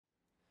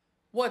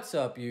What's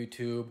up,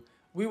 YouTube?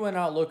 We went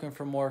out looking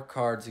for more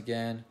cards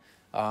again.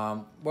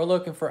 We're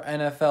looking for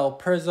NFL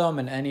Prism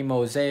and any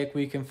Mosaic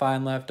we can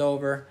find left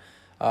over.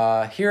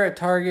 Here at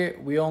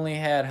Target, we only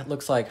had,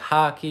 looks like,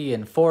 hockey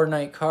and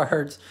Fortnite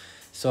cards.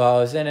 So I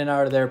was in and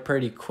out of there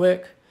pretty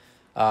quick.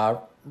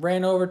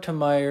 Ran over to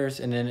Myers,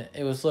 and then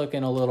it was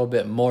looking a little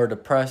bit more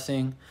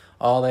depressing.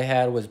 All they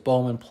had was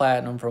Bowman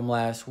Platinum from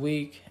last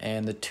week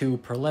and the 2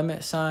 per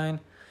limit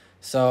sign.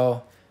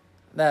 So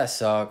that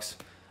sucks.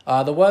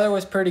 The weather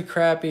was pretty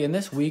crappy, and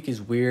this week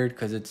is weird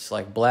because it's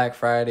like Black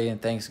Friday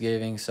and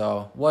Thanksgiving,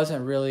 so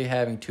wasn't really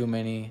having too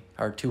many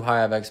or too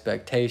high of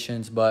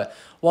expectations. But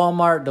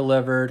Walmart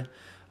delivered.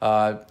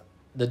 The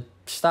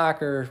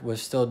stocker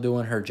was still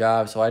doing her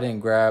job, so I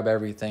didn't grab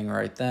everything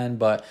right then.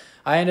 But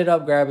I ended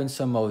up grabbing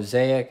some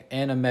Mosaic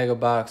and a mega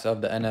box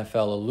of the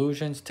NFL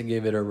Illusions to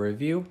give it a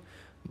review.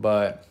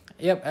 But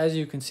yep, as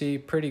you can see,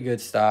 pretty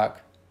good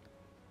stock.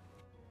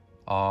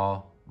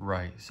 All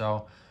right,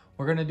 so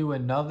we're going to do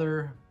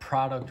another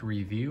product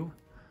review.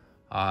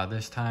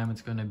 This time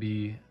it's going to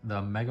be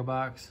the Mega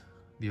Box,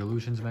 the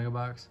Illusions Mega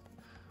Box.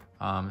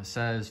 It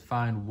says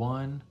find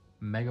one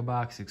Mega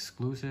Box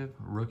exclusive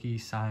rookie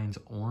signs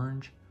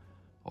orange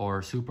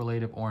or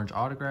superlative orange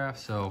autograph.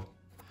 So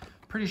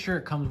pretty sure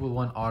it comes with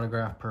 1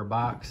 autograph per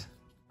box.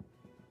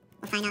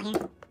 We'll find out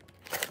here.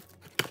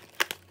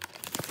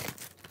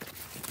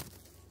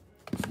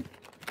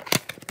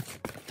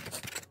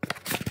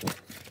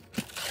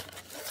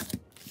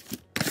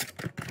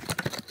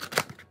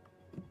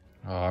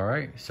 All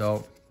right,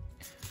 so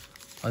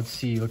let's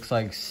see. Looks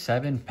like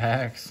 7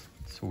 packs.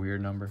 It's a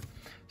weird number.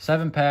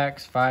 7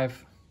 packs,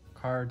 5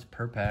 cards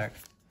per pack.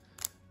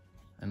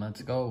 And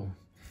let's go.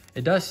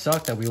 It does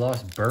suck that we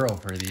lost Burrow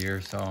for the year,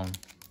 so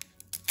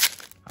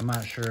I'm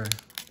not sure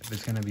if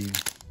it's going to be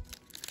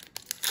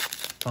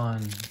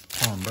fun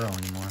pulling Burrow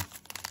anymore.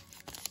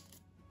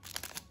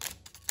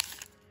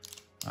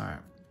 All right,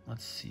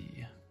 let's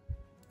see.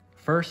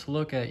 First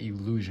look at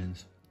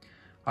Illusions.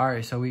 All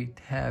right, so we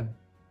have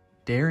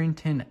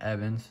Darrington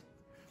Evans.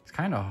 It's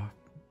kind of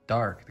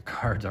dark. The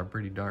cards are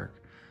pretty dark.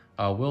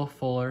 Will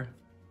Fuller.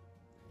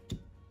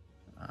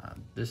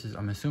 This is,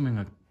 I'm assuming,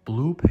 a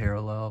blue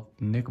parallel.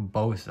 Nick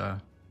Bosa.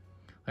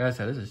 Like I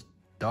said, this is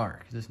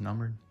dark. Is this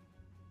numbered?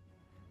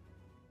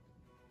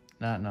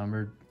 Not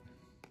numbered.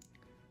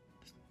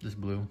 Just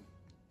blue.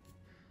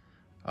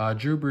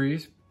 Drew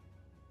Brees.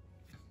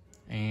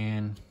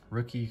 And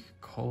rookie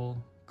Cole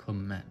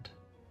Clement.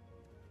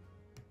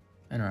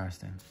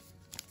 Interesting.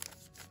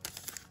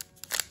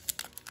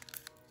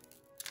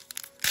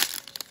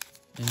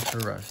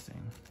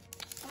 Interesting.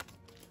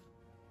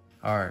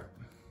 All right.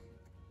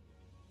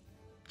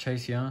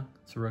 Chase Young,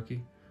 it's a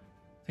rookie.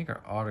 I think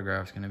our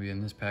autograph's going to be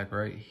in this pack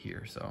right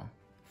here. So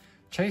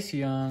Chase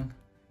Young,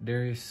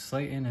 Darius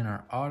Slayton, and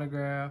our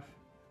autograph,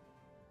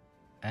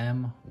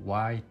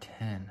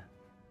 MY10.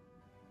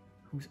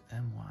 Who's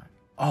MY?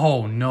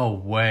 Oh, no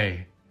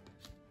way.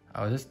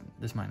 Oh, this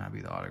might not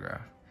be the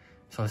autograph.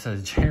 So it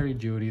says Jerry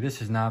Jeudy.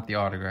 This is not the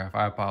autograph.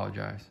 I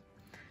apologize.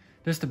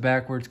 Just a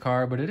backwards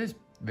card, but it is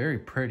very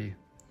pretty.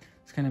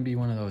 It's going to be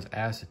one of those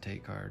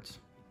acetate cards.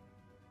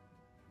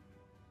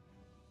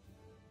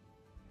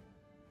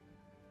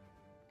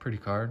 Pretty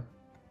card.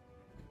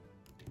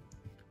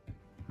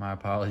 My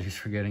apologies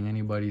for getting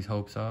anybody's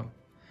hopes up.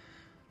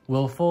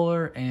 Will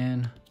Fuller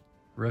and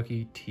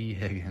rookie T.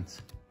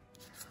 Higgins.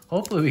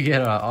 Hopefully we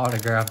get an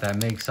autograph that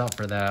makes up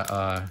for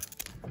that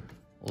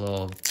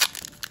little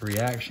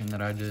reaction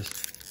that I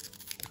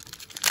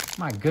just...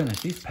 My goodness,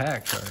 these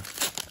packs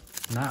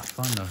are not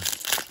fun to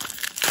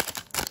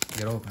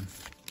get open.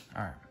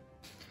 All right,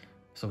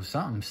 so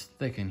something's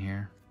thick in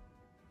here.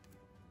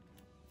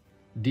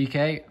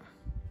 DK,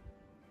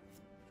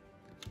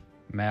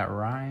 Matt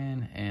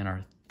Ryan, and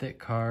our thick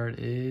card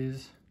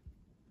is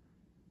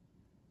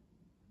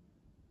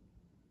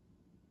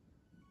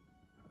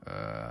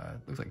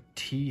looks like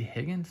T.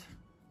 Higgins.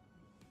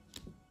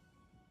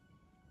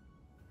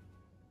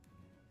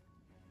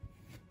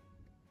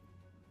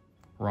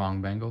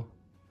 Wrong Bengal.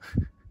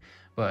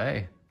 But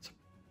hey, it's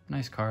a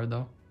nice card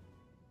though.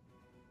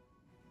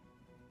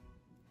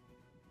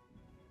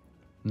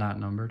 Not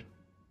numbered.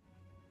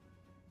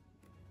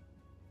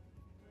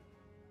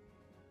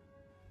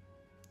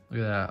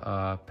 Look at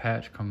that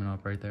patch coming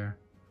up right there.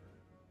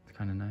 It's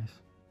kind of nice.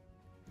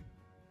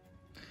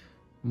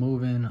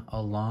 Moving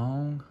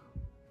along,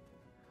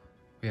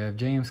 we have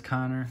James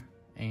Conner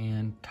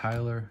and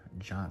Tyler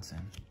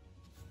Johnson.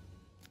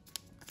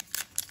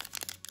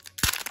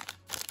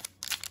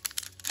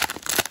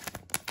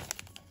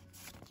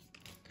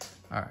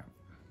 All right.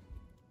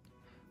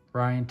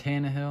 Ryan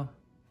Tannehill.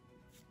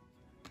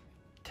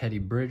 Teddy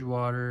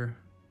Bridgewater.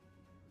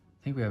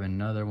 I think we have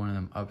another one of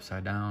them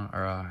upside down,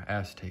 or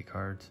acetate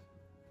cards.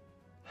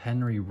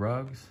 Henry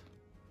Ruggs.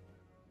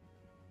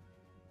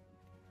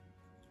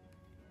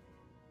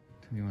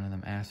 Could be one of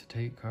them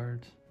acetate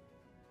cards.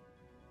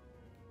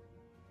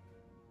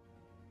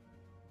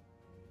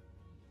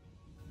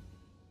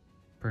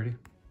 Pretty.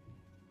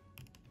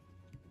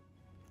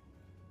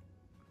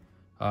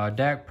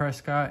 Dak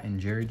Prescott and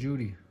Jerry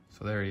Jeudy.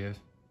 So there he is.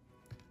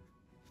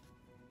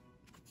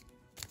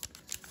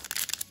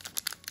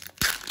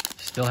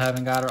 Still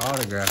haven't got her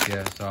autograph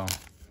yet, so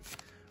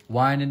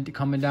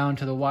coming down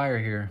to the wire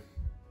here.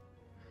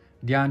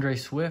 DeAndre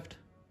Swift,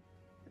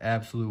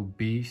 absolute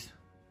beast.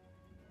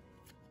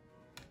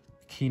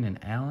 Keenan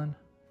Allen.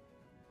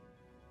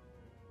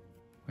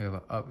 We have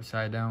an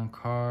upside down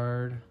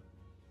card.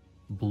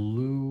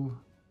 Blue.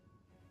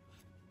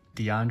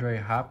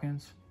 DeAndre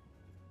Hopkins.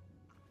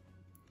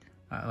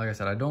 Like I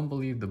said, I don't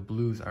believe the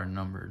blues are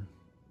numbered.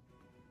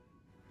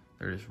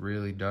 They're just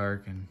really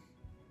dark, and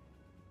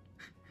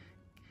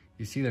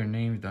you see their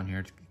names down here.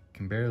 It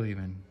can barely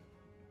even,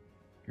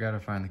 you gotta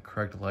find the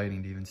correct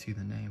lighting to even see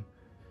the name.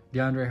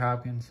 DeAndre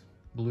Hopkins,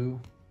 blue,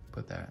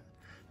 put that.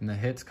 In the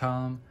hits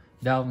column,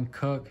 Dalvin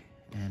Cook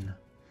and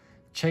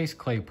Chase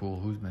Claypool,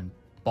 who's been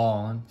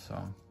balling,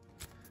 so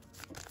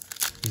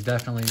he's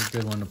definitely a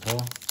good one to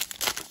pull.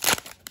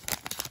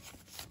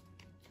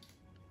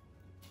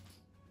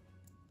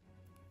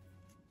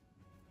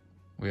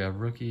 We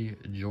have rookie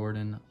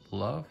Jordan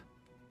Love.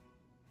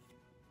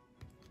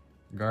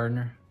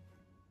 Gardner.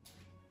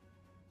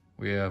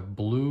 We have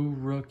blue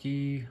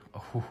rookie.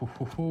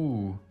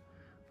 Oh,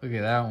 look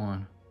at that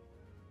one.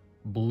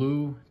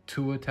 Blue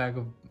Tua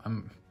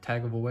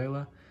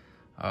Tagovailoa.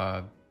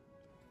 I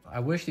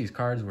wish these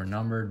cards were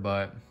numbered,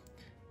 but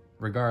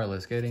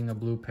regardless, getting a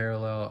blue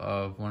parallel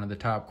of one of the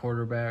top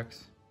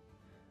quarterbacks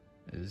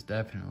is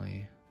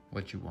definitely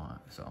what you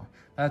want. So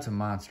that's a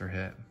monster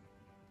hit.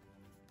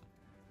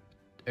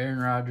 Aaron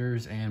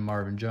Rodgers and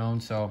Marvin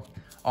Jones. So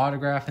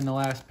autograph in the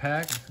last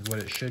pack is what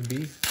it should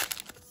be.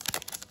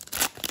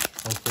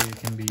 Hopefully it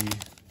can be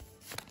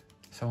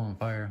so on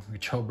fire. We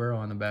got Joe Burrow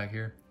on the back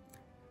here.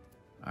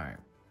 All right.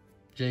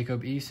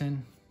 Jacob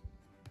Eason.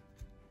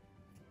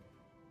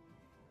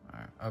 All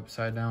right.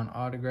 Upside down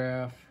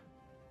autograph.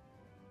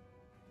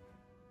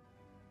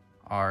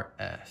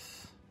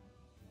 RS.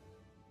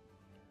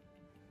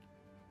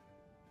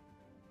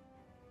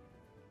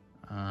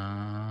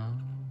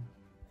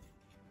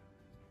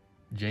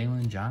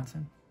 Jalen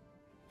Johnson.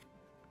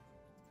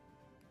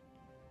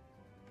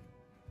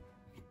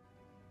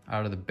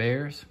 Out of the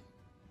Bears.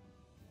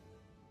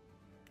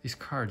 These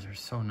cards are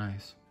so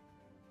nice.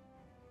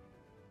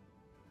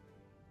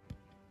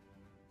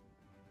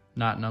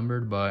 Not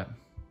numbered, but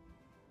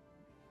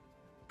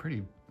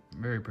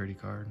very pretty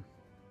card.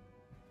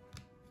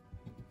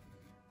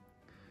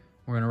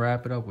 We're going to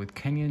wrap it up with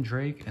Kenyon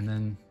Drake and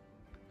then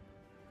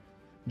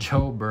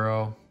Joe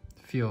Burrow.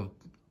 Feel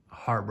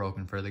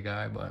heartbroken for the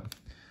guy, but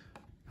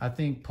I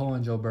think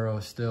pulling Joe Burrow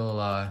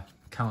still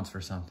counts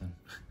for something.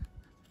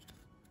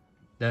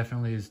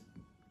 Definitely is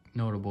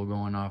notable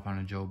going off on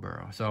a Joe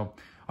Burrow. So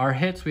our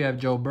hits, we have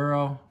Joe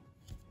Burrow,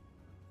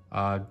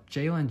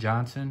 Jalen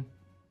Johnson,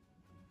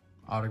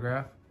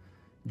 autograph,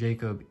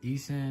 Jacob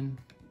Eason,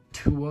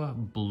 Tua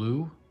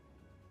blue,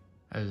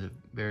 that is a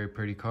very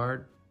pretty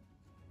card,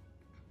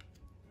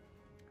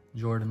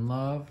 Jordan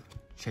Love,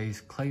 Chase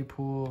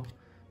Claypool,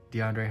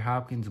 DeAndre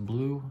Hopkins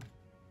blue,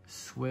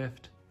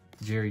 Swift,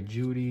 Jerry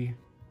Jeudy,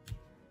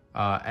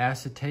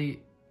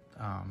 acetate,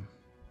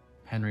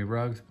 Henry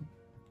Ruggs,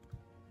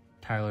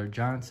 Tyler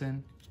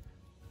Johnson,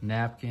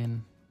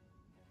 napkin,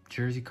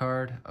 jersey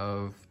card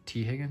of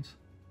T. Higgins.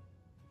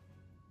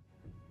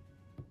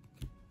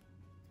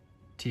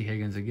 T.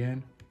 Higgins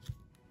again.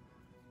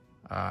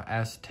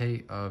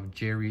 Acetate of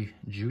Jerry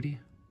Jeudy.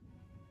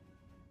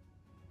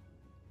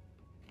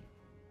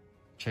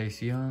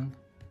 Chase Young,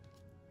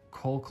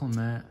 Cole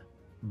Clement,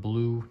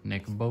 blue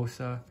Nick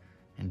Bosa,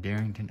 and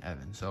Darrington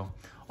Evans. So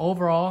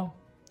overall,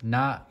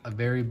 not a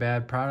very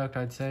bad product,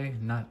 I'd say.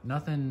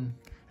 Nothing.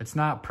 It's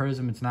not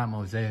Prism, it's not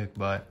Mosaic,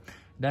 but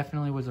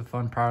definitely was a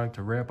fun product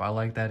to rip. I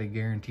like that it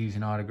guarantees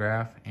an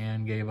autograph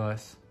and gave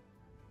us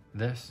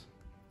this.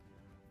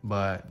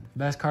 But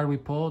best card we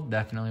pulled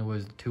definitely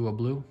was the Tua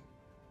blue.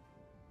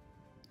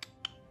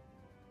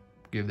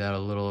 Give that a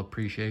little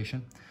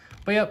appreciation.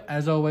 But yep,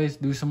 as always,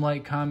 do some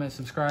like, comment,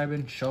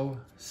 subscribing, show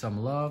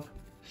some love,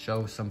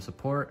 show some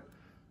support.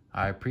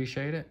 I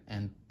appreciate it,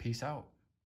 and peace out.